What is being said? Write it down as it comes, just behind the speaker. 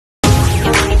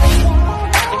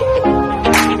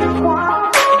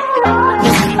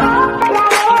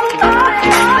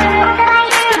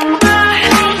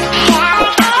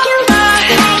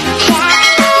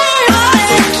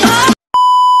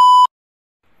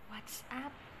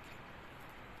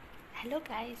Hello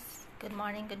guys! Good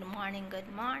morning, good morning, good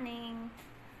morning!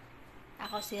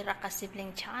 Ako si Raka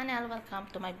Sibling Channel. Welcome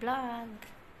to my vlog.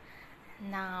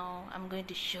 Now, I'm going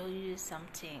to show you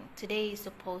something. Today is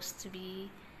supposed to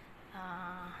be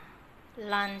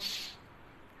lunch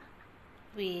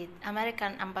with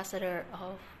American Ambassador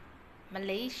of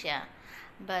Malaysia,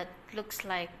 but looks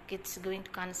like it's going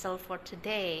to cancel for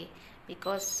today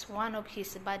because one of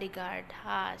his bodyguard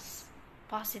has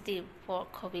positive for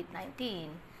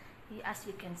COVID-19. As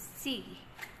you can see,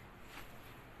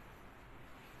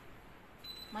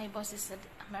 my boss is an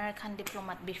American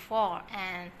diplomat before,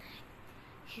 and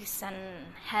he's an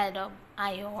head of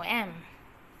IOM.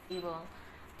 This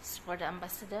is for the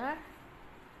ambassador,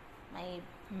 my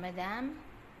madam,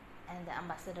 and the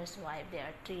ambassador's wife. There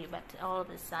are three, but all of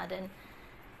a sudden,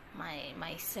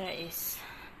 my sir is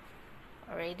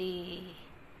already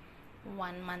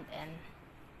 1 month and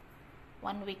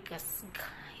 1 week because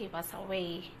he was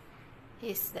away.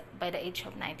 He's by the age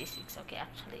of 96. Okay,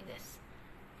 actually this,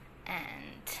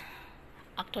 and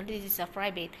actually this is a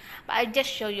private, but I just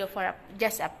show you for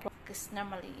just a because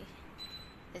normally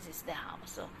this is the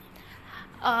house. So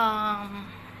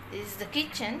this is the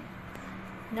kitchen.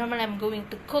 Normally I'm going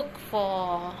to cook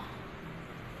for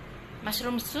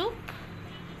mushroom soup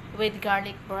with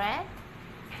garlic bread.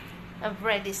 The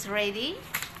bread is ready.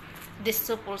 This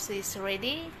soup also is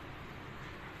ready.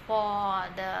 For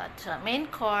the main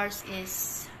course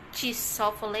is cheese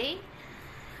souffle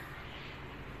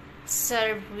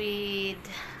served with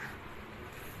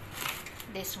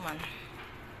this one,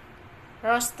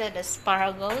 roasted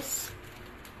asparagus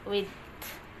with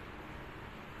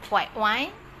white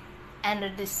wine, and the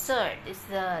dessert is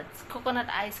the coconut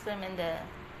ice cream and the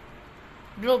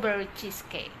blueberry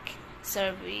cheesecake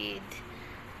served with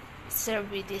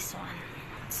this one,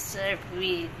 served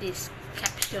with this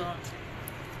capsule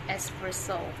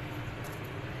espresso.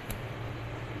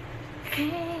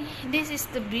 Okay, this is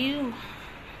the view.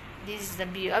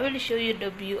 I will show you the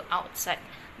view outside,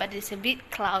 but it's a bit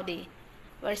cloudy.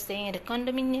 We're staying in the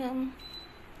condominium.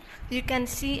 You can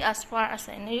see, as far as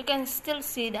I know, you can still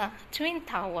see the Twin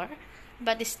Tower,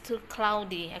 but it's too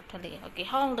cloudy actually. Okay,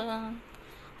 hold on,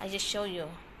 I just show you.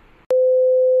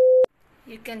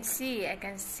 You can see, I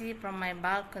can see from my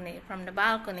balcony,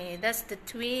 that's the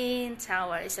Twin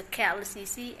Tower. It's a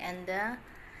KLCC, and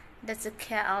that's a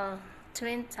KL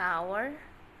Twin Tower,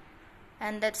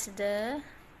 and that's the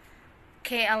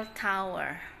KL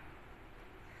Tower.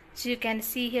 So you can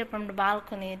see here from the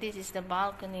balcony, this is the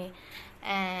balcony,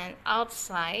 and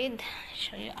outside,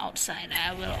 show you outside,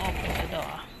 I will open the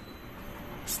door.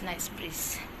 It's nice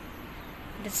breeze.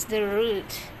 That's the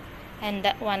route. And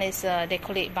that one is they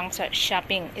call it Bangsar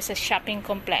Shopping. It's a shopping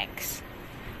complex.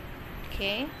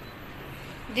 Okay,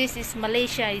 this is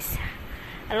Malaysia. Is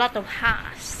a lot of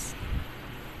house.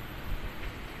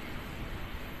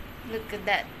 Look at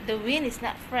that. The wind is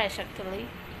not fresh actually.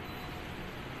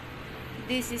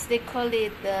 This is, they call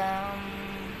it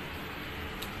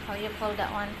how you call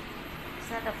that one?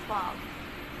 It's not a fog.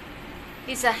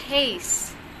 It's a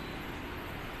haze.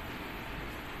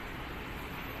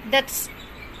 That's,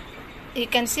 you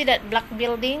can see that black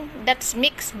building, that's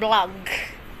mixed blog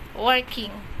working.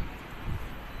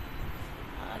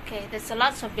 Okay, there's a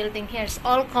lots of building here. It's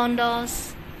all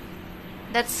condos.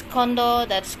 That's condo,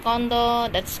 that's condo,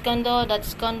 that's condo,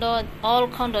 that's condo, all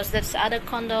condos. That's other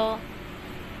condo.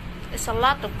 It's a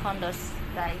lot of condos,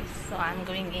 guys. So I'm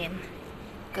going in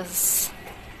because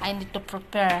I need to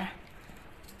prepare.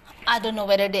 I don't know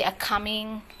whether they are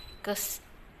coming because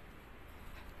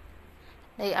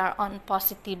they are on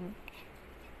positive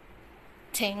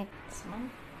thing. And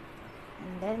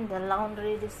then the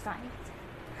laundry this side,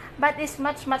 but it's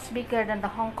much bigger than the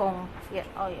Hong Kong. Yeah.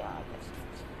 Oh yeah.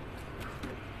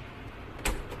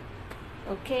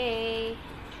 Okay,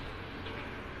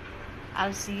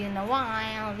 I'll see you in a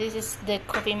while. This is the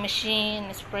coffee machine,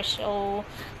 espresso.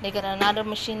 They got another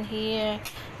machine here.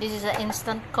 This is an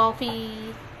instant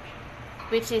coffee,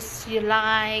 which is you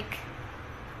like.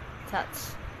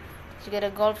 That's, you get a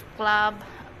golf club,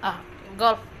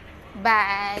 golf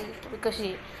bag, because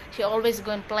she always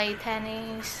go and play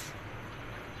tennis.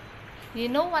 You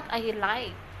know what I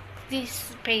like?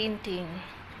 This painting.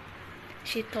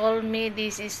 She told me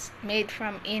this is made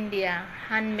from India,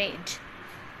 handmade.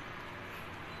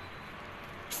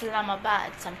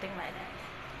 Islamabad, something like that.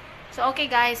 So okay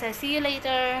guys, I'll see you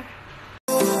later.